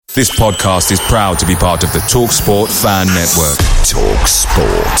This podcast is proud to be part of the TalkSport Fan Network.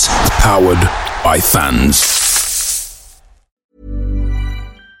 TalkSport. Powered by fans.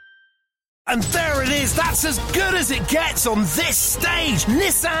 And there it is, that's as good as it gets on this stage.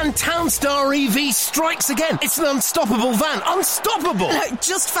 Nissan Townstar EV strikes again. It's an unstoppable van, unstoppable.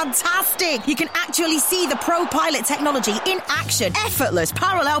 Just fantastic. You can actually see the ProPilot technology in action. Effortless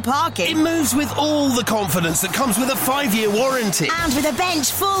parallel parking. It moves with all the confidence that comes with a 5-year warranty. And with a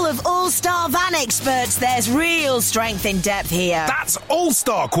bench full of all-star van experts, there's real strength in depth here. That's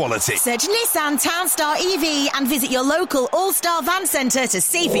all-star quality. Search Nissan Townstar EV and visit your local all-star van centre to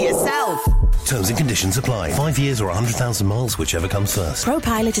see for yourself. Terms and conditions apply. 5 years or 100,000 miles, whichever comes first.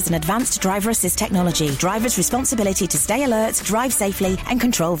 ProPilot is an advanced driver assist technology. Driver's responsibility to stay alert, drive safely and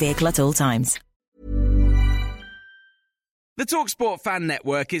control vehicle at all times. The TalkSport Fan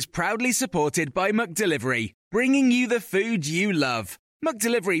Network is proudly supported by McDelivery, bringing you the food you love.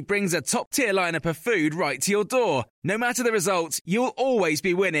 McDelivery brings a top-tier lineup of food right to your door. No matter the result, you'll always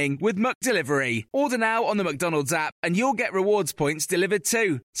be winning with McDelivery. Order now on the McDonald's app and you'll get rewards points delivered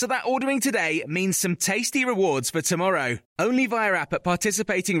too. So that ordering today means some tasty rewards for tomorrow. Only via app at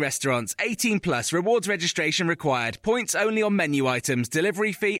participating restaurants. 18 plus. Rewards registration required. Points only on menu items.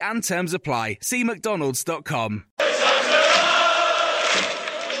 Delivery fee and terms apply. See mcdonalds.com.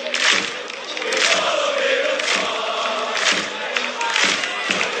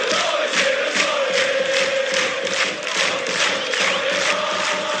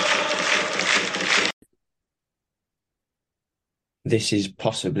 This is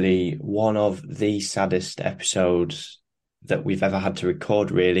possibly one of the saddest episodes that we've ever had to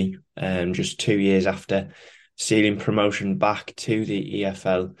record, really. Just 2 years after sealing promotion back to the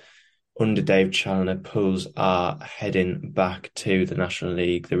EFL under Dave Challinor, Pools are heading back to the National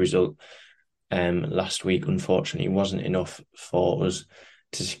League. The result last week, unfortunately, wasn't enough for us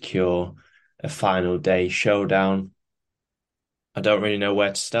to secure a final day showdown. I don't really know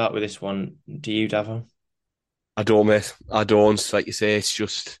where to start with this one. Do you, Davo? I don't, mate. I don't. Like you say, it's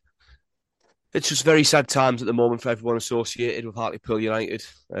just very sad times at the moment for everyone associated with Hartlepool United.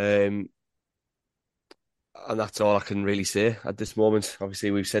 And that's all I can really say at this moment. Obviously,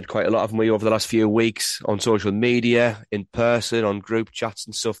 we've said quite a lot, haven't we, over the last few weeks on social media, in person, on group chats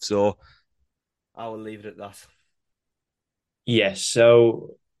and stuff. So I will leave it at that. Yes,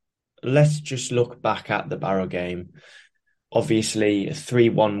 so let's just look back at the Barrow game. Obviously, a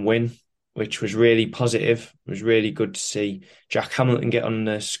 3-1 win, which was really positive. It was really good to see Jack Hamilton get on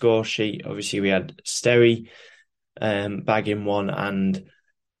the score sheet. Obviously, we had Sterry bagging one, and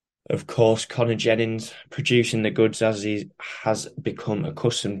of course, Connor Jennings producing the goods as he has become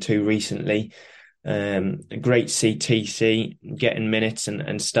accustomed to recently. A great CTC getting minutes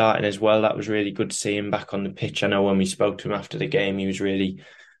and starting as well. That was really good to see him back on the pitch. I know when we spoke to him after the game, he was really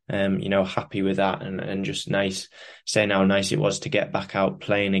happy with that and just nice, saying how nice it was to get back out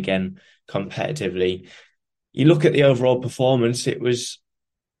playing again competitively. You look at the overall performance, it was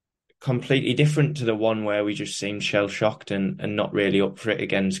completely different to the one where we just seemed shell-shocked and not really up for it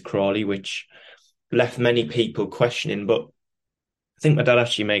against Crawley, which left many people questioning. But I think my dad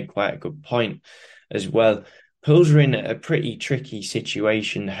actually made quite a good point as well. Pools were in a pretty tricky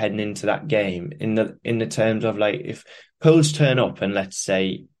situation heading into that game in the terms of, like, if Pools turn up and, let's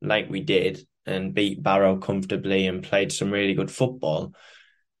say, like we did, and beat Barrow comfortably and played some really good football,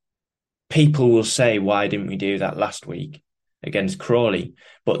 people will say, why didn't we do that last week against Crawley?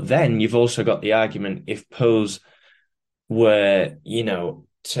 But then you've also got the argument, if Pools were,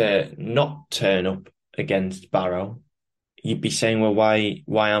 to not turn up against Barrow, you'd be saying, well, why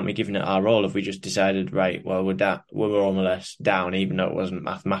aren't we giving it our all? Have we just decided, right, well, we were more or less down, even though it wasn't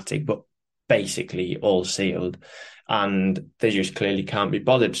mathematic, but basically all sealed, and they just clearly can't be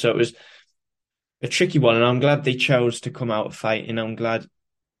bothered. So it was a tricky one, and I'm glad they chose to come out fighting. I'm glad,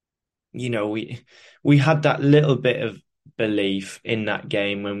 we had that little bit of belief in that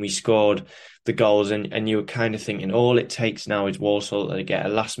game when we scored the goals, and you were kind of thinking all it takes now is Walsall to get a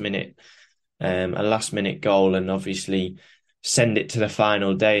last minute goal and obviously send it to the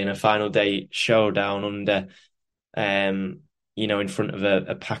final day, and a final day showdown under in front of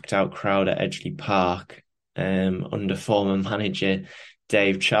a packed out crowd at Edgeley Park under former manager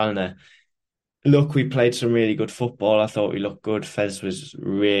Dave Challinor. Look, we played some really good football. I thought we looked good. Fez was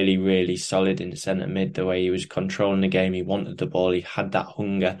really, really solid in the centre mid, the way he was controlling the game. He wanted the ball. He had that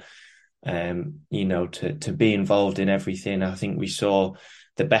hunger, to be involved in everything. I think we saw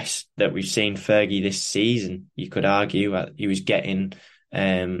the best that we've seen Fergie this season. You could argue he was getting,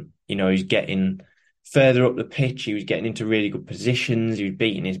 he was getting further up the pitch. He was getting into really good positions. He was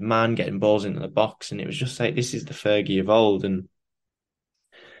beating his man, getting balls into the box. And it was just like, this is the Fergie of old. And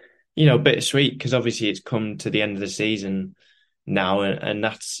bittersweet because obviously it's come to the end of the season now, and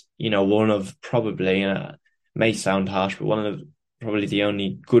that's, one of probably, may sound harsh, but one of probably the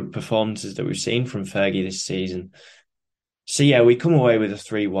only good performances that we've seen from Fergie this season. So yeah, we come away with a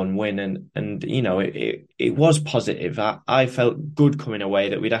 3-1 win, and it was positive. I felt good coming away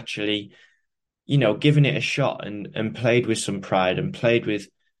that we'd actually, given it a shot and played with some pride and played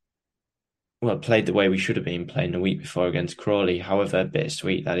the way we should have been playing the week before against Crawley. However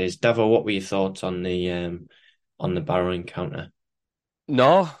bittersweet that is. Davo, what were your thoughts on the Barrow encounter?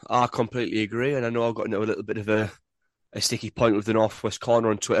 No, I completely agree, and I know I've got into a little bit of a sticky point with the North West Corner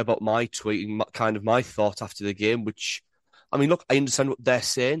on Twitter about my tweeting kind of my thought after the game, which, I mean, look, I understand what they're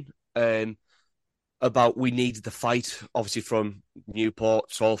saying about we needed the fight, obviously, from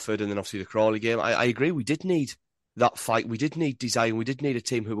Newport, Salford, and then obviously the Crawley game. I agree, we did need that fight. We did need design. We did need a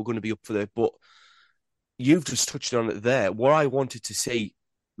team who were going to be up for it, but you've just touched on it there. What I wanted to see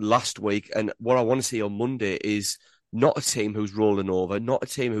last week and what I want to see on Monday is not a team who's rolling over, not a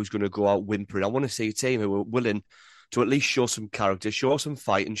team who's going to go out whimpering. I want to see a team who are willing to at least show some character, show some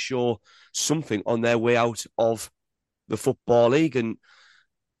fight, and show something on their way out of the Football League. And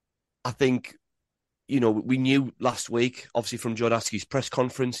I think, we knew last week, obviously from Jodasky's press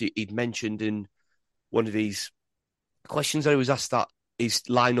conference, he'd mentioned in one of these questions that he was asked that his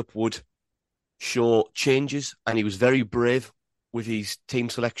lineup would show changes, and he was very brave with his team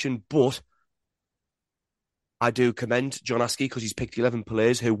selection. But I do commend John Askey because he's picked 11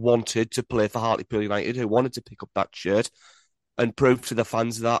 players who wanted to play for Hartlepool United, who wanted to pick up that shirt and prove to the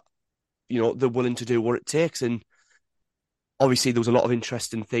fans that, they're willing to do what it takes. And obviously there was a lot of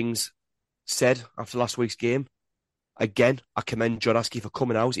interesting things said after last week's game. Again, I commend John Askey for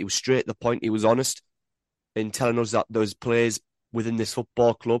coming out. He was straight to the point. He was honest in telling us that there's players within this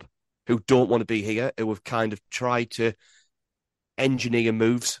football club who don't want to be here, who have kind of tried to engineer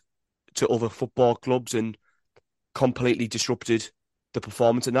moves to other football clubs and completely disrupted the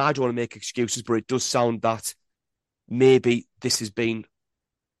performance. And I don't want to make excuses, but it does sound that maybe this has been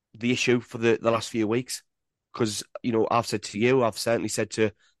the issue for the last few weeks. Because, I've said to you, I've certainly said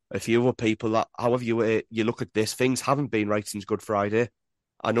to a few other people that however you look at this, things haven't been right since Good Friday.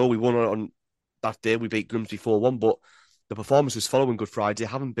 I know we won on that day, we beat Grimsby 4-1, but the performances following Good Friday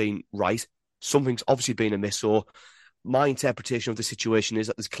haven't been right. Something's obviously been amiss. So my interpretation of the situation is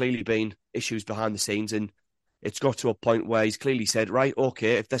that there's clearly been issues behind the scenes, and it's got to a point where he's clearly said, right,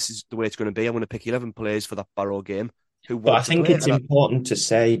 okay, if this is the way it's going to be, I'm going to pick 11 players for that Barrow game. But I think it's important to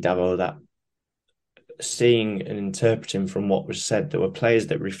say, Davo, that seeing and interpreting from what was said, there were players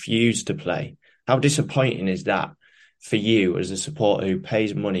that refused to play. How disappointing is that for you as a supporter who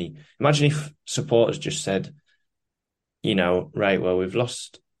pays money? Imagine if supporters just said, right, well, we've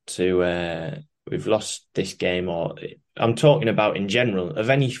lost this game, or I'm talking about in general of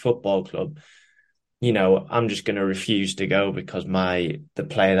any football club. I'm just going to refuse to go because the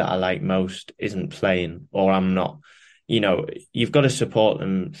player that I like most isn't playing, or I'm not. You've got to support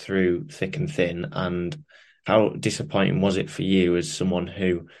them through thick and thin. And how disappointing was it for you as someone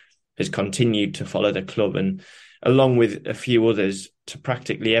who has continued to follow the club and along with a few others to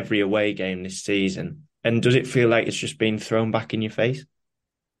practically every away game this season? And does it feel like it's just been thrown back in your face?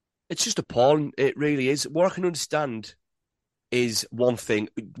 It's just appalling. It really is. What I can understand is one thing,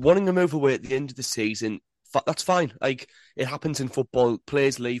 wanting to move away at the end of the season. That's fine. Like, it happens in football.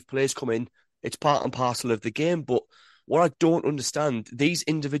 Players leave, players come in. It's part and parcel of the game. But what I don't understand, these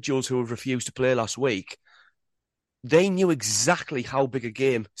individuals who have refused to play last week, they knew exactly how big a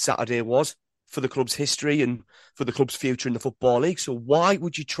game Saturday was for the club's history and for the club's future in the Football League. So why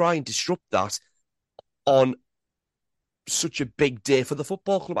would you try and disrupt that on such a big day for the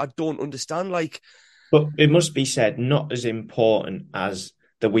football club? I don't understand. But it must be said, not as important as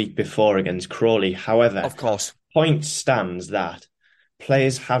the week before against Crawley. However, of course, point stands that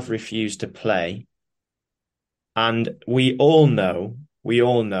players have refused to play. And we all know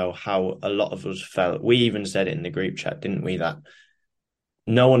how a lot of us felt. We even said it in the group chat, didn't we, that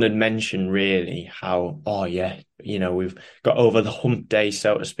no one had mentioned really how, we've got over the hump day,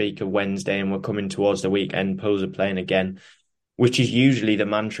 so to speak, of Wednesday and we're coming towards the weekend, Pools are playing again, which is usually the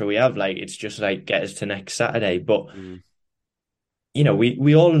mantra we have. Like, it's just like, get us to next Saturday. But,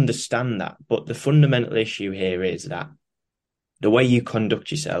 we all understand that. But the fundamental issue here is that the way you conduct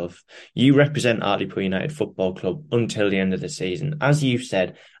yourself, you represent Hartlepool United Football Club until the end of the season. As you've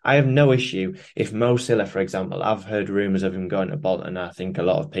said, I have no issue if Mo Silla, for example, I've heard rumours of him going to Bolton. I think a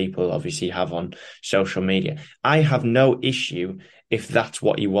lot of people obviously have on social media. I have no issue if that's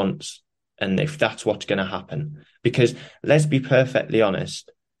what he wants and if that's what's going to happen. Because let's be perfectly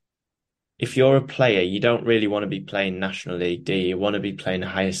honest, if you're a player, you don't really want to be playing National League, do you? You want to be playing the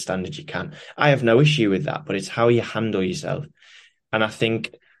highest standard you can. I have no issue with that, but it's how you handle yourself. And I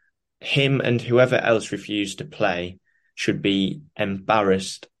think him and whoever else refused to play should be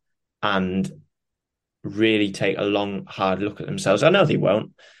embarrassed and really take a long, hard look at themselves. I know they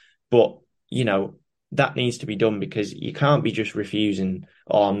won't, but, you know, that needs to be done, because you can't be just refusing,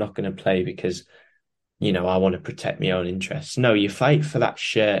 oh, I'm not going to play because, you know, I want to protect my own interests. No, you fight for that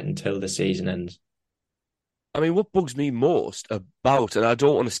shirt until the season ends. I mean, what bugs me most about, and I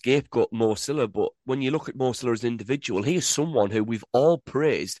don't want to scapegoat Mo Salah, but when you look at Mo Salah as an individual, he is someone who we've all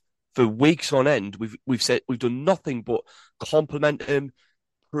praised for weeks on end. We've said we've done nothing but compliment him,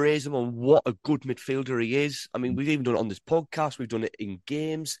 praise him on what a good midfielder he is. I mean, we've even done it on this podcast. We've done it in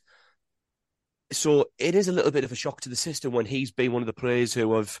games. So it is a little bit of a shock to the system when he's been one of the players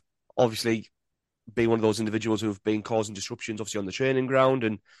who have obviously been one of those individuals who have been causing disruptions, obviously on the training ground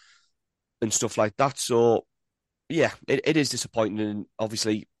and stuff like that. So yeah, it is disappointing, and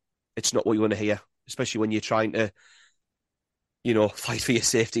obviously it's not what you want to hear, especially when you're trying to, you know, fight for your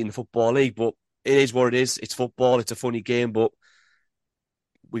safety in the Football League. But it is what it is. It's football. It's a funny game, but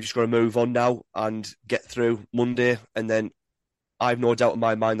we've just got to move on now and get through Monday. And then I've no doubt in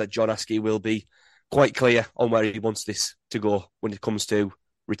my mind that John Askey will be quite clear on where he wants this to go when it comes to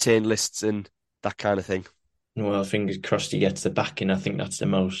retain lists and that kind of thing. Well, fingers crossed he gets the backing. I think that's the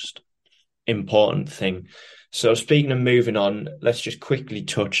most important thing. So speaking of moving on, let's just quickly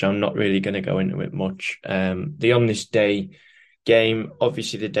touch. I'm not really going to go into it much. The On This Day game,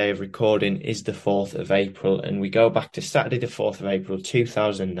 obviously the day of recording is the 4th of April, and we go back to Saturday the 4th of April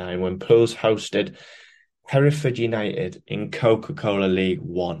 2009 when Pools hosted Hereford United in Coca-Cola League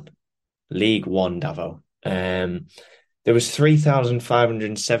One. League One, Davo. There was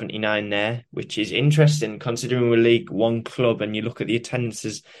 3,579 there, which is interesting considering we're League One club, and you look at the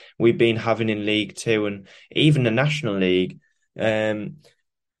attendances we've been having in League Two and even the National League,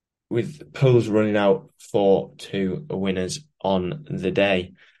 with Pools running out 4-2 winners on the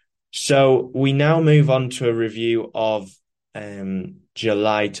day. So we now move on to a review of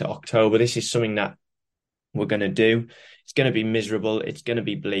July to October. This is something that we're going to do. It's going to be miserable. It's going to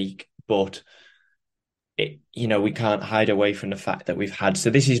be bleak, but we can't hide away from the fact that we've had.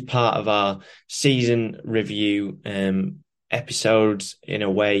 So this is part of our season review episodes. In a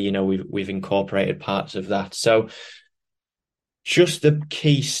way, we've incorporated parts of that. So just the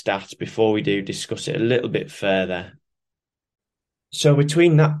key stats before we do discuss it a little bit further. So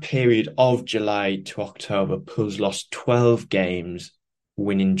between that period of July to October, Pools lost 12 games,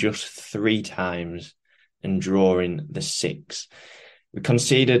 winning just 3 times and drawing the 6. We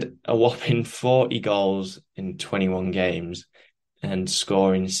conceded a whopping 40 goals in 21 games and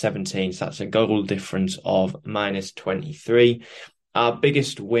scoring 17. So that's a goal difference of -23. Our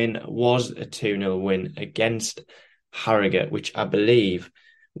biggest win was a 2-0 win against Harrogate, which I believe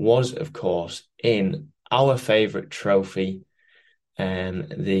was, of course, in our favourite trophy,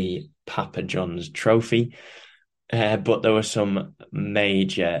 the Papa John's Trophy. But there were some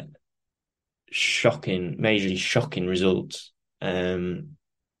majorly shocking results.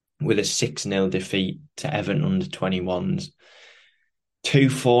 With a 6-0 defeat to Everton under-21s, 2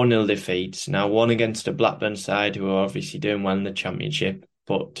 4-0 defeats, now one against a Blackburn side who are obviously doing well in the Championship,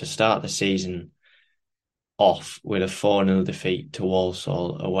 but to start the season off with a 4-0 defeat to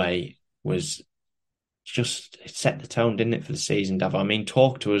Walsall away was just, it set the tone, didn't it, for the season, Dav? I mean,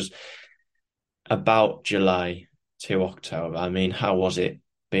 talk to us about July to October. I mean, how was it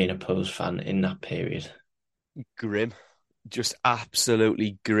being a Pools fan in that period? Grim. Just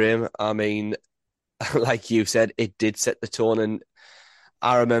absolutely grim. I mean, like you said, it did set the tone. And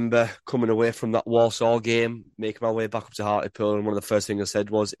I remember coming away from that Walsall game, making my way back up to Hartlepool, and one of the first things I said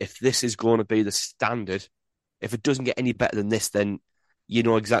was, if this is going to be the standard, if it doesn't get any better than this, then you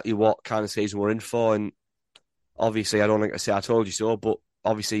know exactly what kind of season we're in for. And obviously, I don't like to say I told you so, but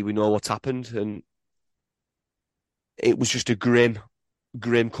obviously we know what's happened. And it was just a grim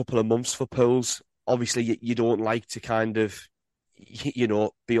couple of months for Pools. Obviously, you don't like to kind of,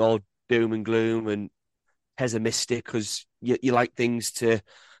 be all doom and gloom and pessimistic, because you like things to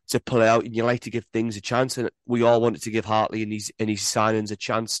play out, and you like to give things a chance. And we all wanted to give Hartley and his signings a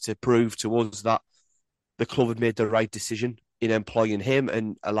chance to prove to us that the club had made the right decision in employing him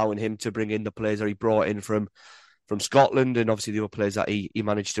and allowing him to bring in the players that he brought in from Scotland, and obviously the other players that he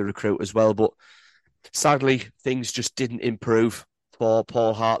managed to recruit as well. But sadly, things just didn't improve for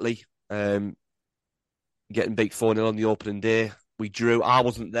Paul Hartley. Getting beat 4-0 on the opening day. We drew. I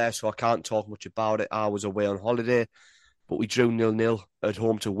wasn't there, so I can't talk much about it. I was away on holiday. But we drew 0-0 at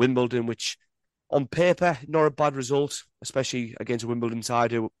home to Wimbledon, which on paper, not a bad result, especially against a Wimbledon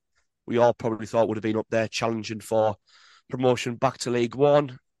side who we all probably thought would have been up there challenging for promotion back to League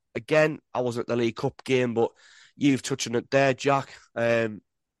One. Again, I wasn't at the League Cup game, but you've touched on it there, Jack. A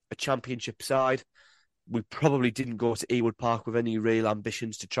championship side. We probably didn't go to Ewood Park with any real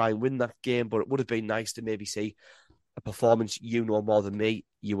ambitions to try and win that game, but it would have been nice to maybe see a performance. You know more than me.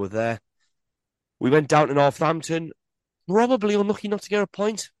 You were there. We went down to Northampton. Probably unlucky not to get a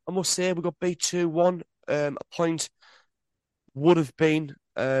point. I must say, we got beat 2-1. A point would have been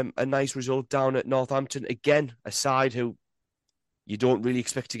a nice result down at Northampton. Again, a side who you don't really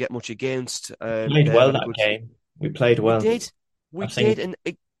expect to get much against. Played well that game. We played well. We did. And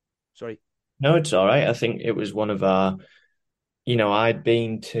sorry. No, it's all right. I think it was one of our, I'd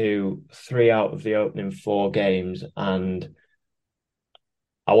been to 3 out of the opening 4 games, and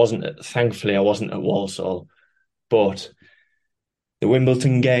thankfully I wasn't at Walsall, but the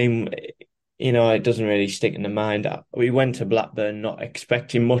Wimbledon game, it doesn't really stick in the mind. We went to Blackburn not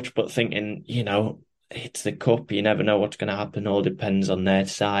expecting much, but thinking, it's the cup. You never know what's going to happen. All depends on their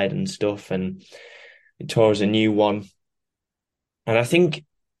side and stuff. And it tore us a new one. And I think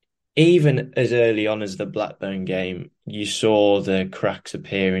even as early on as the Blackburn game, you saw the cracks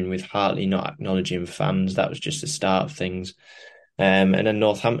appearing with Hartley not acknowledging fans. That was just the start of things. And then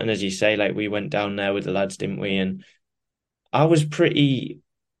Northampton, as you say, we went down there with the lads, didn't we? And I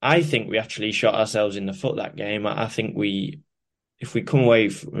think we actually shot ourselves in the foot that game. I think if we come away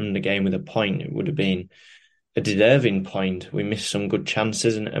from the game with a point, it would have been a deserving point. We missed some good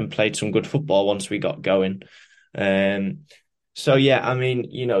chances and played some good football once we got going. So, yeah, I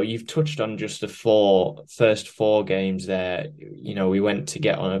mean, you've touched on just the first 4 games there. We went to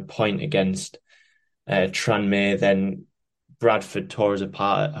get on a point against Tranmere, then Bradford tore us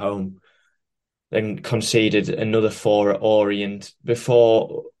apart at home, then conceded another 4 at Orient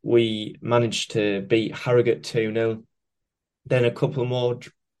before we managed to beat Harrogate 2-0. Then a couple more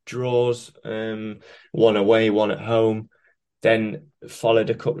draws, one away, one at home. Then followed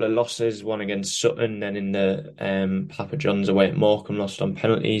a couple of losses, one against Sutton, then in the Papa John's away at Morecambe, lost on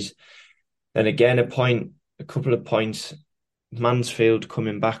penalties. Then again a couple of points. Mansfield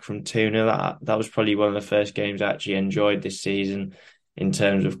coming back from 2-0. That was probably one of the first games I actually enjoyed this season in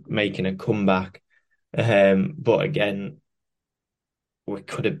terms of making a comeback. But again, we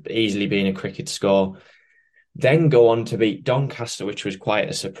could have easily been a cricket score. Then go on to beat Doncaster, which was quite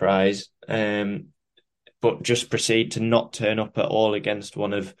a surprise. But just proceed to not turn up at all against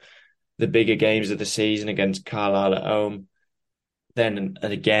one of the bigger games of the season against Carlisle at home. Then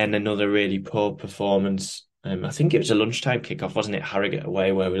again, another really poor performance. I think it was a lunchtime kickoff, wasn't it? Harrogate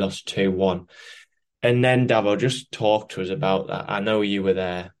away, where we lost 2-1. And then, Davo, just talk to us about that. I know you were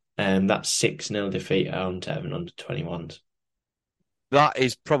there. That 6-0 defeat at home to Everton under-21s. That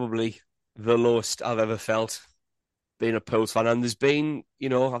is probably the lowest I've ever felt being a Pools fan. And there's been, I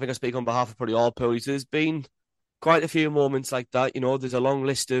think I speak on behalf of probably all Poolies, there's been quite a few moments like that. There's a long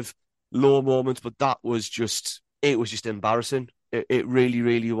list of low moments, but it was just embarrassing. It really,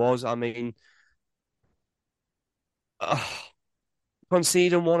 really was. I mean,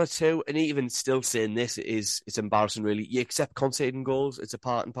 conceding 1 or 2, and even still saying this, it's embarrassing, really. You accept conceding goals, it's a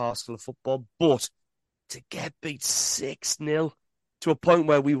part and parcel of football, but to get beat 6-0 to a point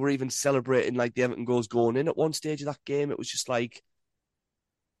where we were even celebrating the Everton goals going in at one stage of that game, it was just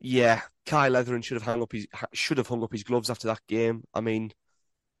yeah, Kyle Leathern should have hung up his gloves after that game. I mean,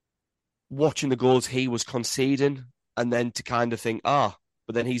 watching the goals he was conceding, and then to kind of think, but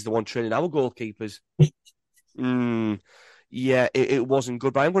then he's the one training our goalkeepers. Yeah, it wasn't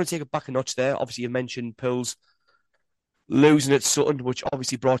good. But I'm going to take it back a notch there. Obviously, you mentioned Pools losing at Sutton, which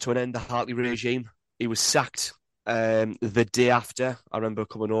obviously brought to an end the Hartley regime. He was sacked the day after. I remember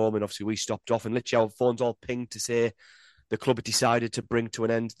coming home, and obviously we stopped off, and literally our phones all pinged to say the club had decided to bring to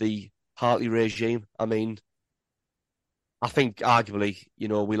an end the Hartley regime. I mean, I think arguably,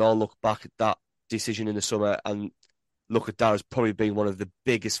 we'll all look back at that decision in the summer and look at that as probably being one of the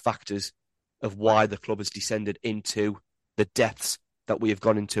biggest factors of why the club has descended into the depths that we have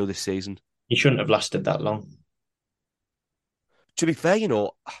gone into this season. He shouldn't have lasted that long. To be fair,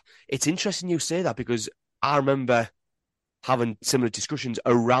 it's interesting you say that, because I remember having similar discussions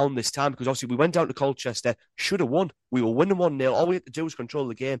around this time, because obviously we went down to Colchester, should have won. We were winning 1-0. All we had to do was control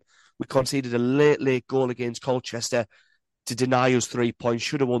the game. We conceded a late goal against Colchester to deny us 3 points.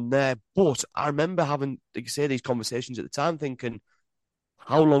 Should have won there. But I remember having, like you say, these conversations at the time, thinking,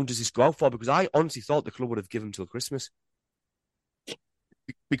 how long does this go out for? Because I honestly thought the club would have given till Christmas.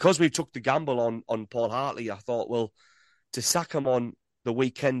 Because we took the gamble on Paul Hartley, I thought, well, to sack him on the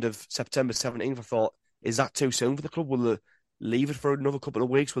weekend of September 17th, I thought, is that too soon for the club? Will they leave it for another couple of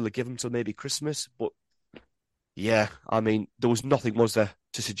weeks? Will they give him till maybe Christmas? But Yeah, I mean, there was nothing, was there,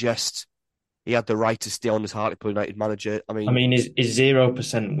 to suggest he had the right to stay on as Hartlepool United manager. I I mean, mean, his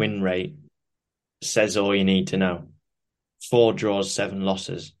 0% win rate says all you need to know. 4 draws, 7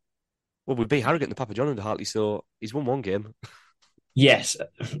 losses. well, we beat Harrogate and the Papa John under Hartley, so he's won one game. Yes,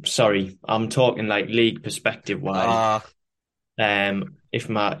 sorry, I'm talking like league perspective wise. Ah, If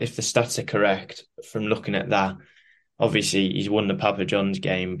the stats are correct from looking at that, obviously he's won the Papa John's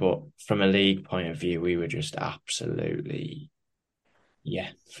game, but from a league point of view, we were just absolutely,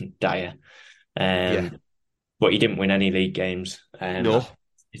 dire. yeah, But he didn't win any league games. no,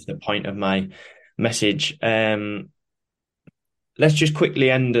 Is the point of my message. Let's just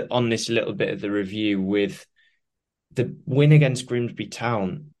quickly end on this little bit of the review with the win against Grimsby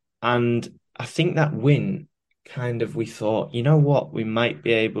Town. And I think that win we thought, you know what, we might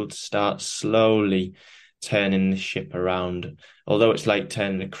be able to start slowly turning the ship around. Although it's like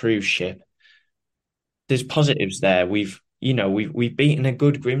turning a cruise ship, there's positives there. We've beaten a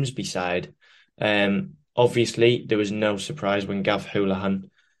good Grimsby side. Obviously, there was no surprise when Gav Houlihan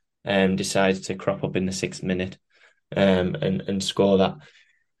decides to crop up in the 6th minute and score that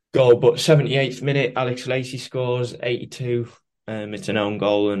goal. But 78th minute, Alex Lacey scores, 82. It's an own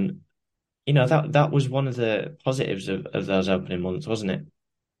goal, and that was one of the positives of those opening months, wasn't it?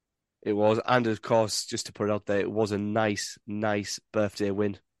 it was. And of course, just to put it out there, it was a nice birthday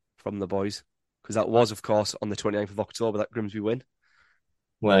win from the boys. Because that was, of course, on the 29th of October, that Grimsby win.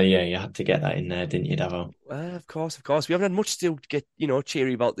 Well, yeah, you had to get that in there, didn't you, Davo? Of course. We haven't had much to get,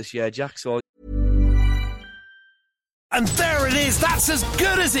 cheery about this year, Jack. So And there it is, that's as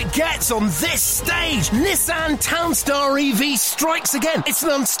good as it gets on this stage. Nissan Townstar EV strikes again. It's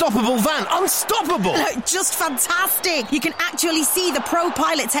an unstoppable van, unstoppable. Just fantastic. You can actually see the Pro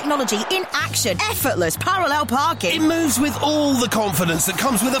Pilot technology in action. Effortless parallel parking. It moves with all the confidence that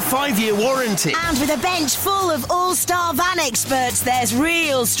comes with a 5-year warranty. And with a bench full of all-star van experts, there's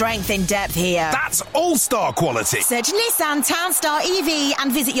real strength in depth here. That's all-star quality. Search Nissan Townstar EV and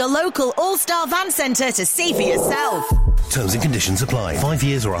visit your local all-star van centre to see for yourself. Terms and conditions apply. 5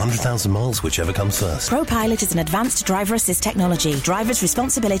 years or 100,000 miles, whichever comes first. ProPilot is an advanced driver assist technology. Driver's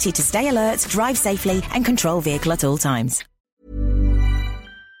responsibility to stay alert, drive safely, and control vehicle at all times.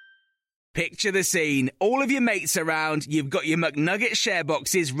 Picture the scene. All of your mates around, you've got your McNugget share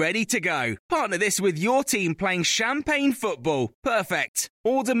boxes ready to go. Partner this with your team playing champagne football. Perfect.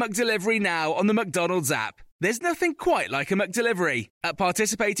 Order McDelivery now on the McDonald's app. There's nothing quite like a McDelivery. At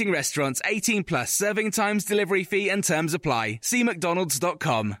participating restaurants, 18 plus, serving times, delivery fee and terms apply. See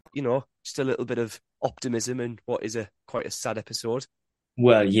mcdonalds.com. just a little bit of optimism in what is quite a sad episode.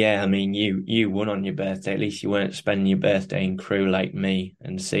 Well, yeah, I mean, you won on your birthday. At least you weren't spending your birthday in Crewe like me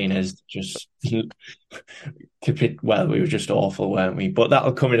and seeing as just... well, we were just awful, weren't we? But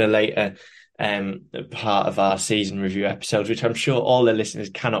that'll come in a later part of our season review episodes, which I'm sure all the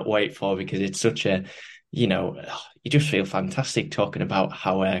listeners cannot wait for because it's such a... you just feel fantastic talking about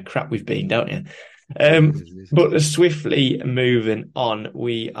how crap we've been, don't you? But swiftly moving on,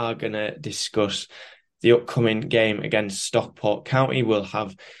 we are going to discuss the upcoming game against Stockport County. We'll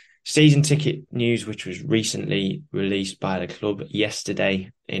have season ticket news, which was recently released by the club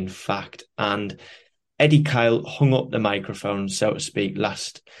yesterday, in fact. And Eddie Kyle hung up the microphone, so to speak,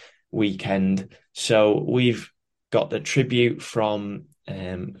 last weekend. So we've got the tribute from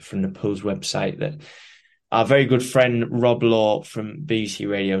the Pools website that our very good friend Rob Law from BBC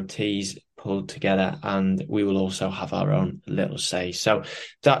Radio Tees pulled together, and we will also have our own little say. So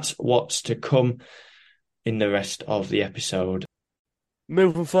that's what's to come in the rest of the episode.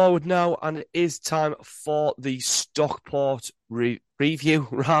 Moving forward now, and it is time for the Stockport review,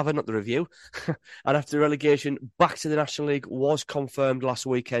 rather, not the review. And after relegation, back to the National League was confirmed last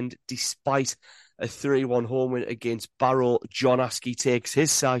weekend, despite a 3-1 home win against Barrow. John Askey takes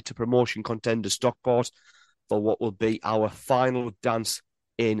his side to promotion contender Stockport for what will be our final dance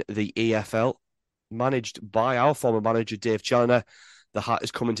in the EFL. Managed by our former manager, Dave Challoner, the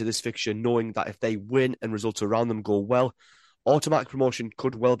Hatters come into this fixture knowing that if they win and results around them go well, automatic promotion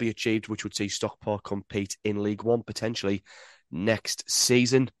could well be achieved, which would see Stockport compete in League One potentially next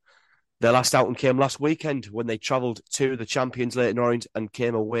season. Their last outing came last weekend when they travelled to the champions Leyton Orient and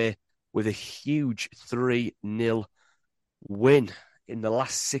came away with a huge 3-0 win. In the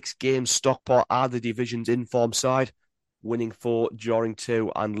last 6 games, Stockport are the division's in-form side, winning 4, drawing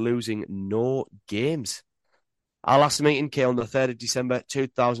 2 and losing no games. Our last meeting came on the 3rd of December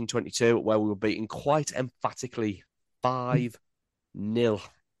 2022, where we were beaten quite emphatically 5-0.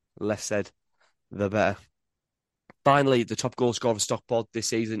 Less said, the better. Finally, the top goal scorer for Stockport this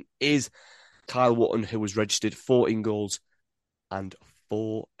season is Kyle Wotton, who was registered 14 goals and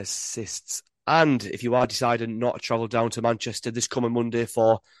 4 assists And if you are deciding not to travel down to Manchester this coming Monday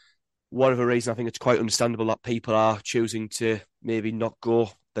for whatever reason, I think it's quite understandable that people are choosing to maybe not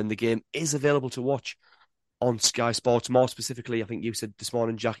go, then the game is available to watch on Sky Sports. More specifically, I think you said this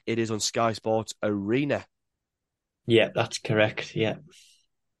morning, Jack, it is on Sky Sports Arena. Yeah, that's correct. Yeah.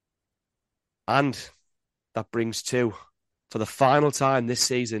 And that brings to, for the final time this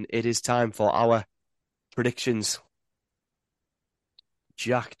season, it is time for our predictions.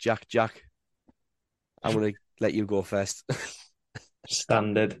 Jack. I'm going to let you go first.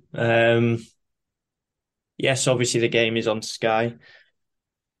 Standard. Yes, obviously the game is on Sky,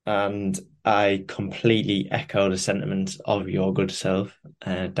 and I completely echo the sentiments of your good self,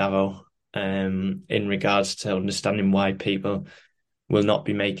 Davo, in regards to understanding why people will not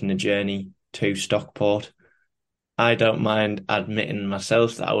be making the journey to Stockport. I don't mind admitting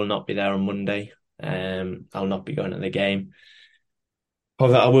myself that I will not be there on Monday. I'll not be going to the game.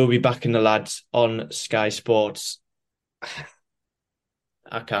 However, I will be backing the lads on Sky Sports.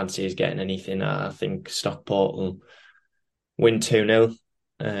 I can't see us getting anything. I think Stockport will win 2-0.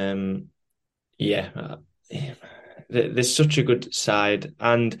 There's such a good side.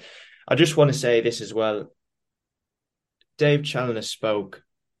 And I just want to say this as well. Dave Challinor spoke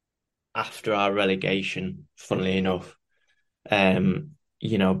after our relegation, funnily enough. Back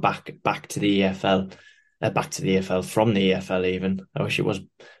to the EFL. Back to the EFL from the EFL even. I wish it was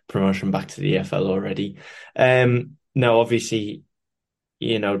promotion back to the EFL already. No, obviously,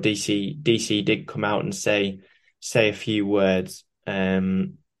 DC did come out and say a few words.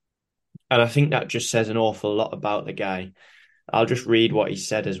 And I think that just says an awful lot about the guy. I'll just read what he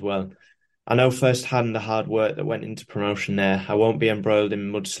said as well. I know firsthand the hard work that went into promotion there. I won't be embroiled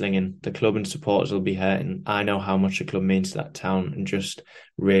in mudslinging. The club and supporters will be hurting. I know how much the club means to that town and just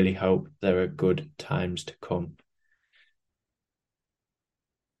really hope there are good times to come.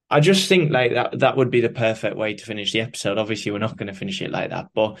 I just think like that would be the perfect way to finish the episode. Obviously, we're not going to finish it like that,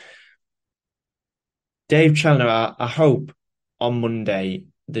 but Dave Challinor, I hope on Monday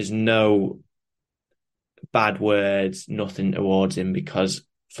there's no bad words, nothing towards him, because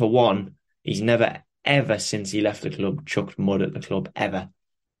for one, he's never, ever since he left the club chucked mud at the club, ever.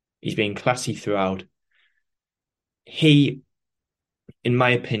 He's been classy throughout. He, in my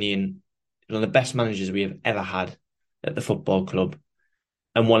opinion, is one of the best managers we have ever had at the football club,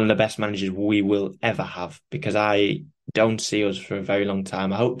 and one of the best managers we will ever have, because I don't see us for a very long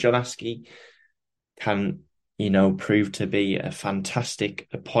time. I hope John Askey can, prove to be a fantastic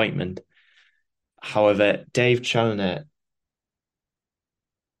appointment. However, Dave Challinor,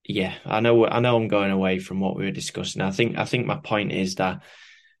 yeah, I know I'm going away from what we were discussing. I think my point is that,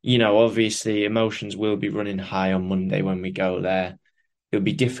 obviously emotions will be running high on Monday when we go there. It'll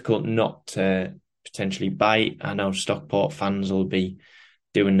be difficult not to potentially bite. I know Stockport fans will be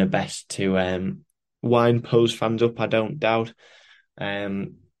doing their best to wind Pose fans up, I don't doubt. But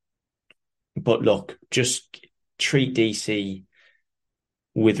look, just treat DC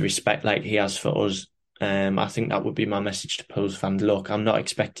with respect like he has for us. I think that would be my message to Pose fans. Look, I'm not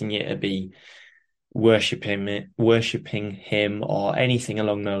expecting you to be worshipping him or anything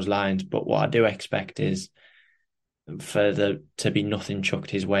along those lines, but what I do expect is for there to be nothing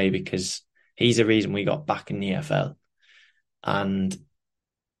chucked his way, because he's the reason we got back in the EFL. And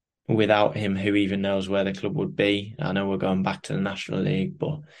without him, who even knows where the club would be? I know we're going back to the National League,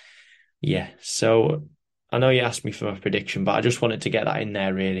 but yeah. So I know you asked me for my prediction, but I just wanted to get that in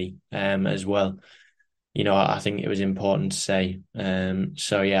there really, as well. I think it was important to say.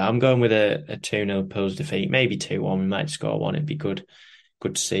 So yeah, I'm going with a 2-0 Pils defeat, maybe 2-1. We might score one. It'd be good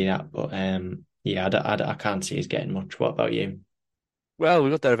to see that. But yeah, I can't see us getting much. What about you? Well, we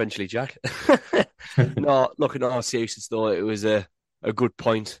got there eventually, Jack. No, look, in all seriousness though, it was a good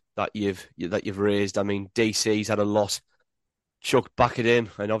point that you've raised. I mean, DC's had a lot chucked back at him,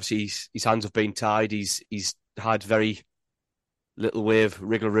 and obviously his hands have been tied. He's had very little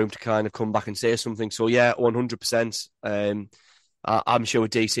wriggle room to kind of come back and say something. So yeah, 100%. I'm sure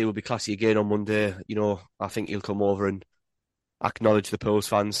DC will be classy again on Monday. I think he'll come over and acknowledge the Pils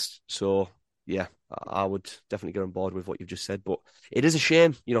fans. So yeah, I would definitely get on board with what you've just said. But it is a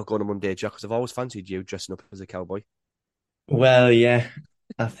shame you're not going on Monday, Jack, because I've always fancied you dressing up as a cowboy. Well, yeah,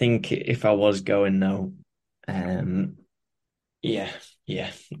 I think if I was going though, yeah.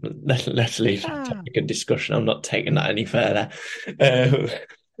 Let's leave that topic of discussion. I'm not taking that any further.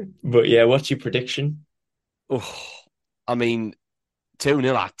 But yeah, what's your prediction? Oh, I mean,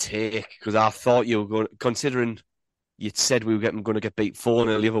 2-0 I take, because I thought you were going, considering you'd said we were going to get beat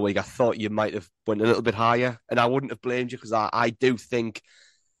 4-0 the other week, I thought you might have went a little bit higher, and I wouldn't have blamed you, because I do think,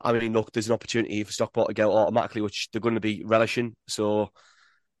 I mean, look, there's an opportunity for Stockport to get out automatically, which they're going to be relishing. So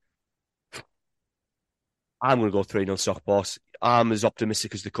I'm going to go 3-0 Stockport. I'm as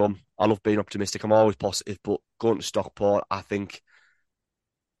optimistic as they come. I love being optimistic. I'm always positive, but going to Stockport, I think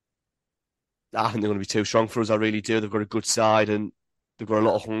they're going to be too strong for us. I really do. They've got a good side and they've got a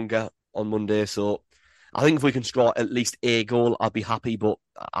lot of hunger on Monday. So I think if we can score at least a goal, I'll be happy. But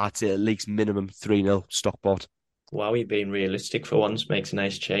I'd say at least minimum 3-0 Stockport. Wow, you being realistic for once makes a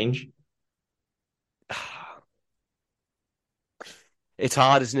nice change. It's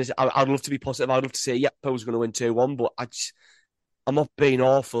hard, isn't it? I'd love to be positive. I'd love to say, yep, Poe's going to win 2-1, but I'm not being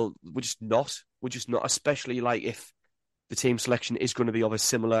awful. We're just not. We're just not, especially like if the team selection is going to be of a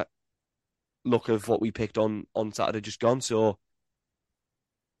similar look of what we picked on Saturday just gone. So,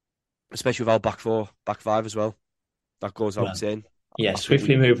 especially with our back five as well. That goes out saying. Yeah,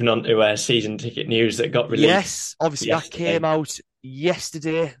 swiftly moving on to season ticket news that got released. Yes, obviously yesterday. That came out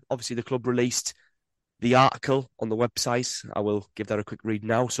yesterday. Obviously, the club released the article on the website. I will give that a quick read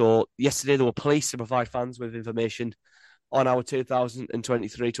now. So, yesterday they were pleased to provide fans with information on our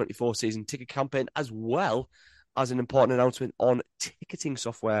 2023-24 season ticket campaign, as well as an important announcement on ticketing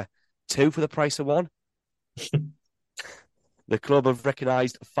software, 2 for the price of 1. The club have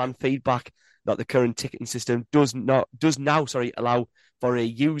recognised fan feedback that the current ticketing system does now allow for a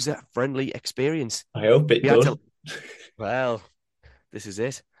user-friendly experience. I hope it does. Well, this is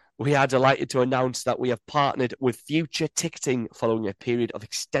it. We are delighted to announce that we have partnered with Future Ticketing following a period of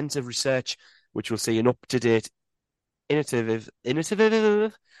extensive research, which will see an up-to-date, innovative,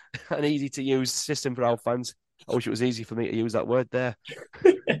 and easy-to-use system for our fans. I wish it was easy for me to use that word there.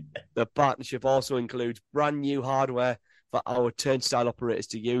 The partnership also includes brand new hardware for our turnstile operators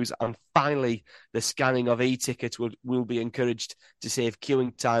to use. And finally, the scanning of e-tickets will be encouraged to save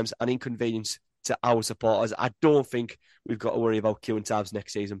queuing times and inconvenience to our supporters. I don't think we've got to worry about queuing times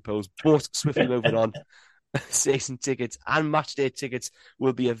next season, Pools. But swiftly moving on, season tickets and match day tickets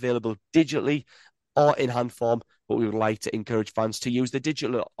will be available digitally or in hand form, but we would like to encourage fans to use the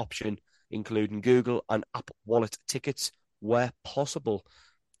digital option, including Google and Apple Wallet tickets where possible.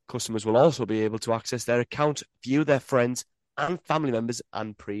 Customers will also be able to access their account, view their friends and family members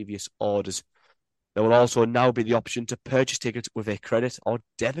and previous orders. There will also now be the option to purchase tickets with a credit or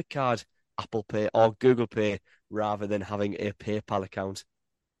debit card, Apple Pay or Google Pay, rather than having a PayPal account.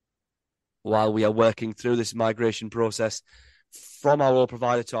 While we are working through this migration process from our old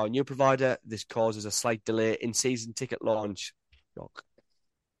provider to our new provider, this causes a slight delay in season ticket launch.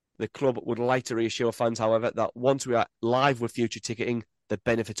 The club would like to reassure fans, however, that once we are live with Future Ticketing, the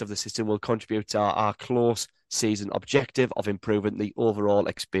benefits of the system will contribute to our close season objective of improving the overall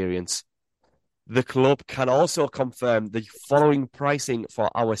experience. The club can also confirm the following pricing for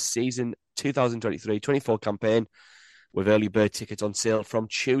our season 2023-24 campaign, with early bird tickets on sale from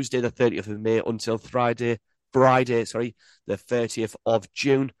Tuesday the 30th of May until Friday, the 30th of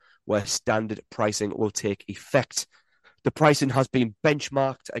June, where standard pricing will take effect. The pricing has been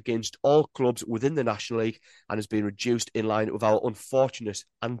benchmarked against all clubs within the National League and has been reduced in line with our unfortunate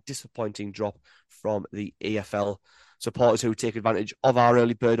and disappointing drop from the EFL. Supporters who take advantage of our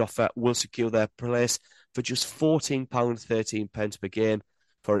early bird offer will secure their place for just £14.13 per game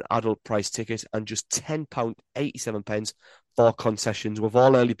for an adult price ticket and just £10.87 for concessions, with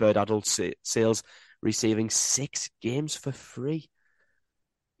all early bird adult sales receiving 6 games for free.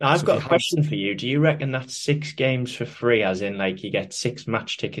 Now, I've got a question for you. Do you reckon that's 6 games for free, as in like you get 6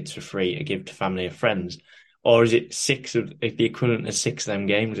 match tickets for free to give to family or friends? Or is it 6 of the equivalent of 6 of them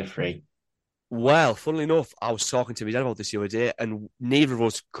games are free? Well, funnily enough, I was talking to my dad about this the other day, and neither of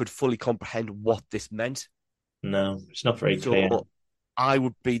us could fully comprehend what this meant. No, it's not very clear. I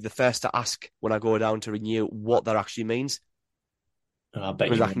would be the first to ask when I go down to renew what that actually means. Oh, I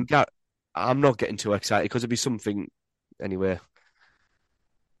bet you. I'm not getting too excited because it'd be something anyway.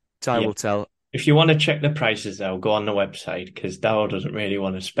 Time will tell. If you want to check the prices, though, go on the website, because Dow doesn't really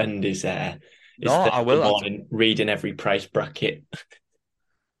want to spend his I will. Reading every price bracket.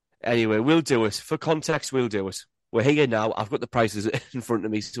 Anyway, we'll do it. For context, we'll do it. We're here now. I've got the prices in front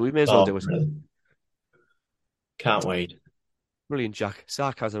of me, so we may as well do it. Can't wait. Brilliant, Jack.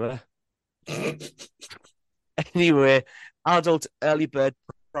 Sarcasm, eh? Anyway, adult early bird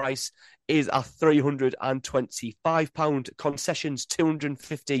price is at £325. Concessions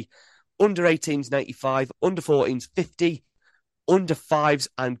 £250. Under 18s 95. Under 14s 50. Under 5s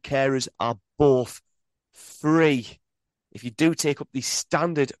and carers are both free. If you do take up the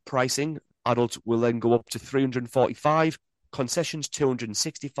standard pricing, adults will then go up to £345. Concessions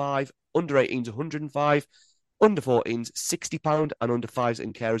 £265. Under 18s 105. Under 14s £60, and under 5s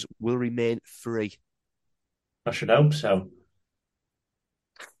and carers will remain free. I should hope so.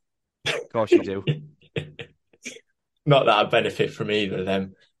 Of course you do. Not that I benefit from either of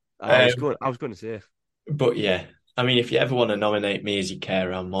them. I was going to say. But yeah, I mean, if you ever want to nominate me as your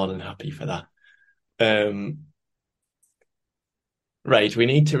carer, I'm more than happy for that. Um, right, we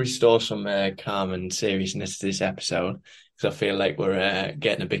need to restore some calm and seriousness to this episode because I feel like we're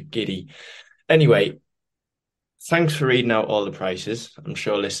getting a bit giddy. Anyway, thanks for reading out all the prices. I'm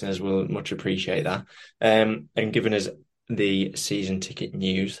sure listeners will much appreciate that. And giving us the season ticket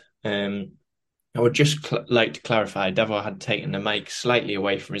news. I would just like to clarify, Devo had taken the mic slightly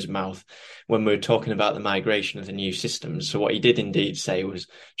away from his mouth when we were talking about the migration of the new systems. So what he did indeed say was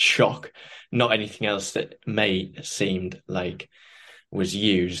shock, not anything else that may seemed like was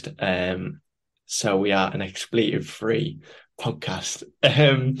used. So we are an expletive-free podcast.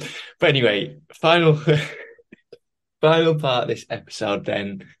 But anyway, final final part of this episode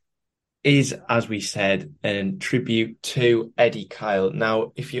then is, as we said, a tribute to Eddie Kyle.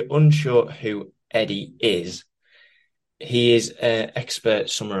 Now, if you're unsure who Eddie is, he is an expert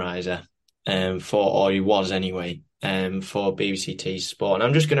summariser or he was anyway, for BBC Tees Sport. And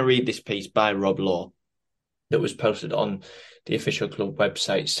I'm just going to read this piece by Rob Law that was posted on the official club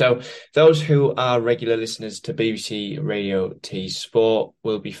website. So those who are regular listeners to BBC Radio Tees Sport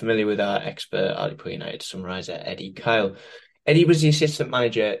will be familiar with our expert Hartlepool United summariser, Eddie Kyle. Eddie was the assistant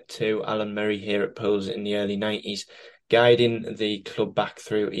manager to Alan Murray here at Pools in the early 90s, guiding the club back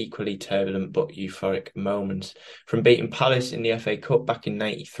through equally turbulent but euphoric moments. From beating Palace in the FA Cup back in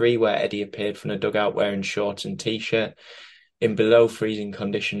 93, where Eddie appeared from the dugout wearing shorts and t-shirt, in below freezing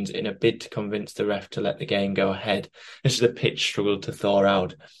conditions in a bid to convince the ref to let the game go ahead as the pitch struggled to thaw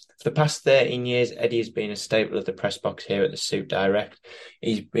out. For the past 13 years, Eddie has been a staple of the press box here at the Suit Direct.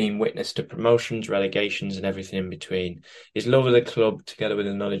 He's been witness to promotions, relegations and everything in between. His love of the club, together with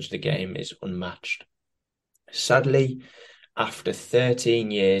the knowledge of the game, is unmatched. Sadly, after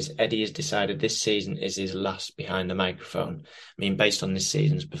 13 years, Eddie has decided this season is his last behind the microphone. I mean, based on this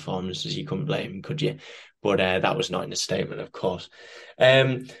season's performances, you couldn't blame him, could you? But that was not in the statement, of course.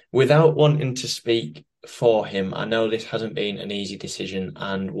 Without wanting to speak for him, I know this hasn't been an easy decision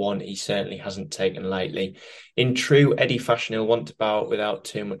and one he certainly hasn't taken lightly. In true Eddie fashion, he'll want to bow out without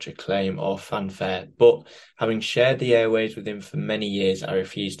too much acclaim or fanfare. But having shared the airwaves with him for many years, I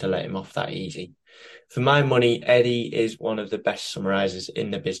refuse to let him off that easy. For my money, Eddie is one of the best summarisers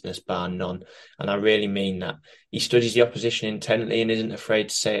in the business, bar none. And I really mean that. He studies the opposition intently and isn't afraid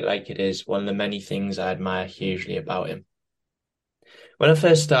to say it like it is, one of the many things I admire hugely about him. When I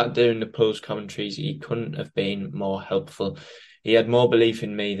first started doing the Pools commentaries, he couldn't have been more helpful. He had more belief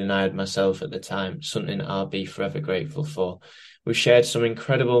in me than I had myself at the time, something I'll be forever grateful for. We've shared some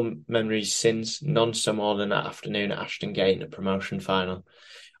incredible memories since, none so more than that afternoon at Ashton Gate in the promotion final.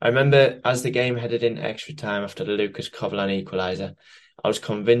 I remember as the game headed into extra time after the Lucas Covalan equaliser, I was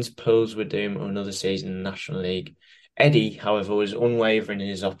convinced Pools would do another season in the National League. Eddie, however, was unwavering in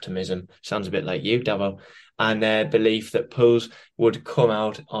his optimism, sounds a bit like you, Davo, and belief that Pools would come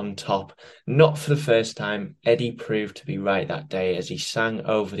out on top. Not for the first time, Eddie proved to be right that day as he sang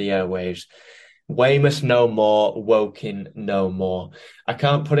over the airwaves, Weymouth no more, Woking no more. I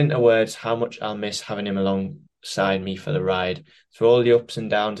can't put into words how much I'll miss having him alongside me for the ride, through all the ups and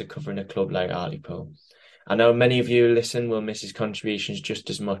downs of covering a club like Hartlepool. I know many of you who listen will miss his contributions just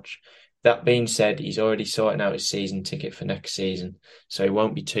as much. That being said, he's already sorting out his season ticket for next season, so he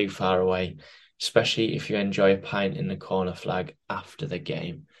won't be too far away, especially if you enjoy a pint in the corner flag after the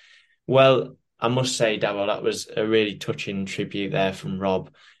game. Well, I must say, Davo, that was a really touching tribute there from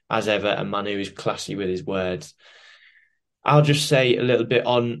Rob. As ever, a man who is classy with his words. I'll just say a little bit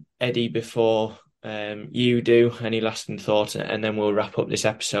on Eddie before you do, any lasting thoughts, and then we'll wrap up this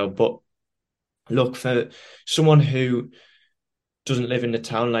episode. But look, for someone who doesn't live in the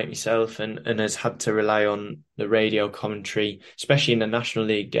town like myself and has had to rely on the radio commentary, especially in the National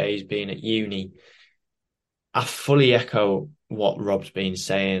League days being at uni, I fully echo what Rob's been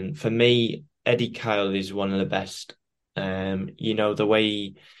saying. For me, Eddie Kyle is one of the best. The way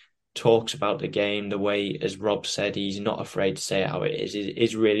he talks about the game, the way, as Rob said, he's not afraid to say it how it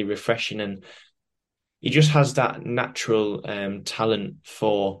is really refreshing, and he just has that natural talent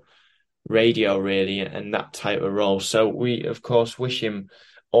for radio, really, and that type of role. So we, of course, wish him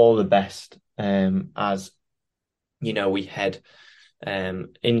all the best as we head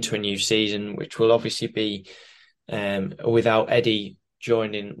into a new season, which will obviously be without Eddie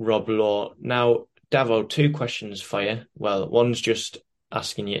joining Rob Law. Now, Davo, 2 questions for you. Well, one's just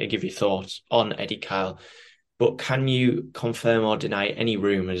asking you to give your thoughts on Eddie Kyle, but can you confirm or deny any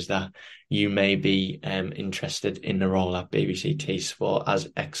rumours that you may be interested in the role at BBC Tees Sport as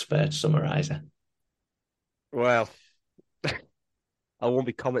expert summariser? Well, I won't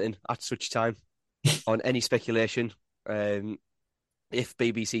be commenting at such time on any speculation. If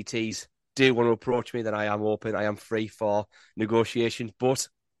BBC Tees do want to approach me, then I am open. I am free for negotiation, but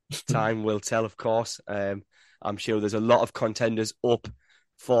time will tell, of course. I'm sure there's a lot of contenders up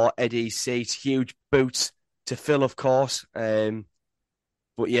for Eddie's seat. Huge boots to fill, of course.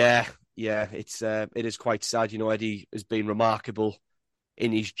 But yeah, it is quite sad. You know, Eddie has been remarkable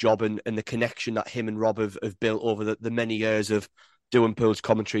in his job, and the connection that him and Rob have built over the many years of doing Pools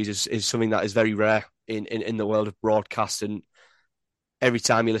commentaries is something that is very rare in the world of broadcast. And every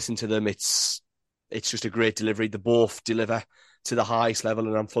time you listen to them, it's just a great delivery. They both deliver to the highest level,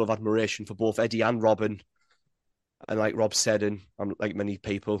 and I'm full of admiration for both Eddie and Robin. And like Rob said, and like many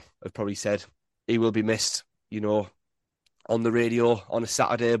people have probably said, he will be missed, you know, on the radio on a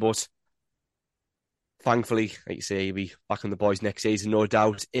Saturday. But thankfully, like you say, he'll be back on the boys next season, no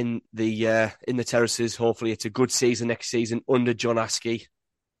doubt, in the terraces. Hopefully it's a good season next season under John Askey.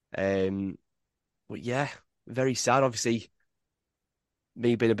 But yeah, very sad. Obviously,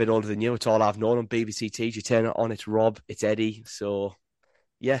 me being a bit older than you, it's all I've known on BBC Tees. You turn it on, it's Rob, it's Eddie. So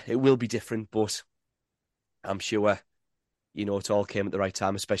yeah, it will be different, but I'm sure, you know, it all came at the right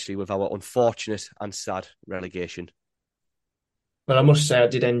time, especially with our unfortunate and sad relegation. Well, I must say I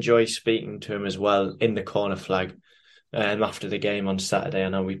did enjoy speaking to him as well in the corner flag after the game on Saturday. I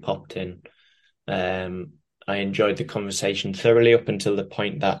know we popped in. I enjoyed the conversation thoroughly up until the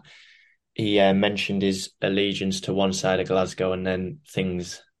point that he mentioned his allegiance to one side of Glasgow, and then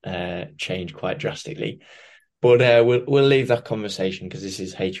things changed quite drastically. But we'll leave that conversation because this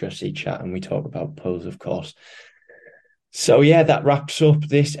is HUFC Chat and we talk about Pools, of course. So yeah, that wraps up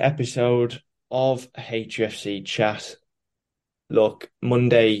this episode of HUFC Chat. Look,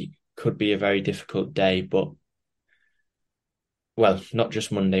 Monday could be a very difficult day, but, well, not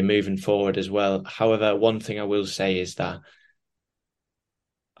just Monday, moving forward as well. However, one thing I will say is that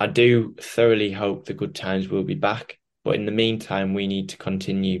I do thoroughly hope the good times will be back. But in the meantime, we need to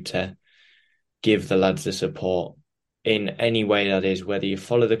continue to give the lads the support in any way that is, whether you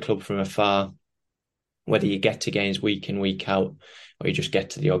follow the club from afar, whether you get to games week in, week out, or you just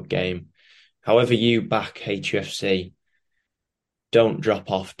get to the odd game. However you back HUFC, don't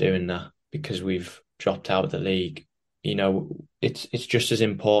drop off doing that because we've dropped out of the league. You know, it's just as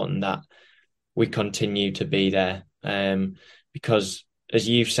important that we continue to be there. Because as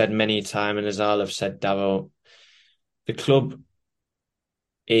you've said many a time, and as I'll have said, Davo, the club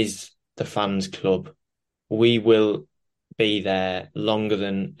is the fans' club. We will be there longer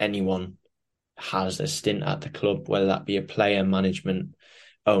than anyone has a stint at the club, whether that be a player, management,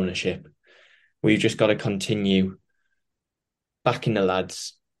 ownership. We've just got to continue backing the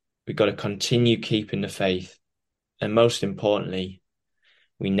lads. We've got to continue keeping the faith. And most importantly,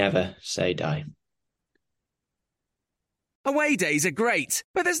 we never say die. Away days are great,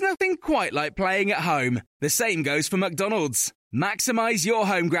 but there's nothing quite like playing at home. The same goes for McDonald's. Maximise your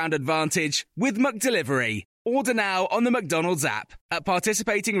home ground advantage with McDelivery. Order now on the McDonald's app. At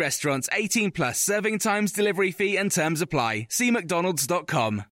participating restaurants, 18 plus serving times, delivery fee and terms apply. See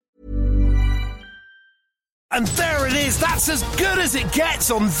mcdonalds.com. And there it is, that's as good as it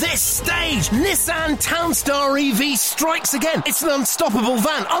gets on this stage. Nissan Townstar EV strikes again. It's an unstoppable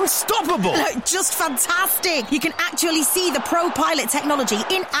van, unstoppable. Look, just fantastic. You can actually see the Pro Pilot technology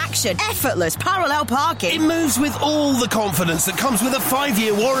in action. Effortless parallel parking. It moves with all the confidence that comes with a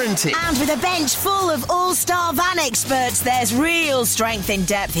 5-year warranty. And with a bench full of all-star van experts, there's real strength in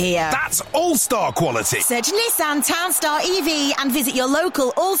depth here. That's all-star quality. Search Nissan Townstar EV and visit your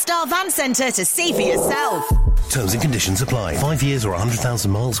local all-star van centre to see for yourself. Terms and conditions apply. 5 years or 100,000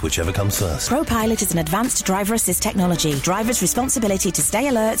 miles, whichever comes first. Pro Pilot is an advanced driver assist technology. Driver's responsibility to stay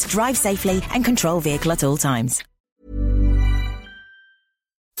alert, drive safely, and control vehicle at all times.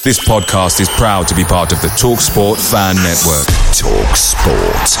 This podcast is proud to be part of the TalkSport Fan Network.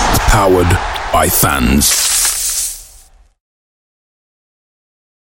 TalkSport. Powered by fans.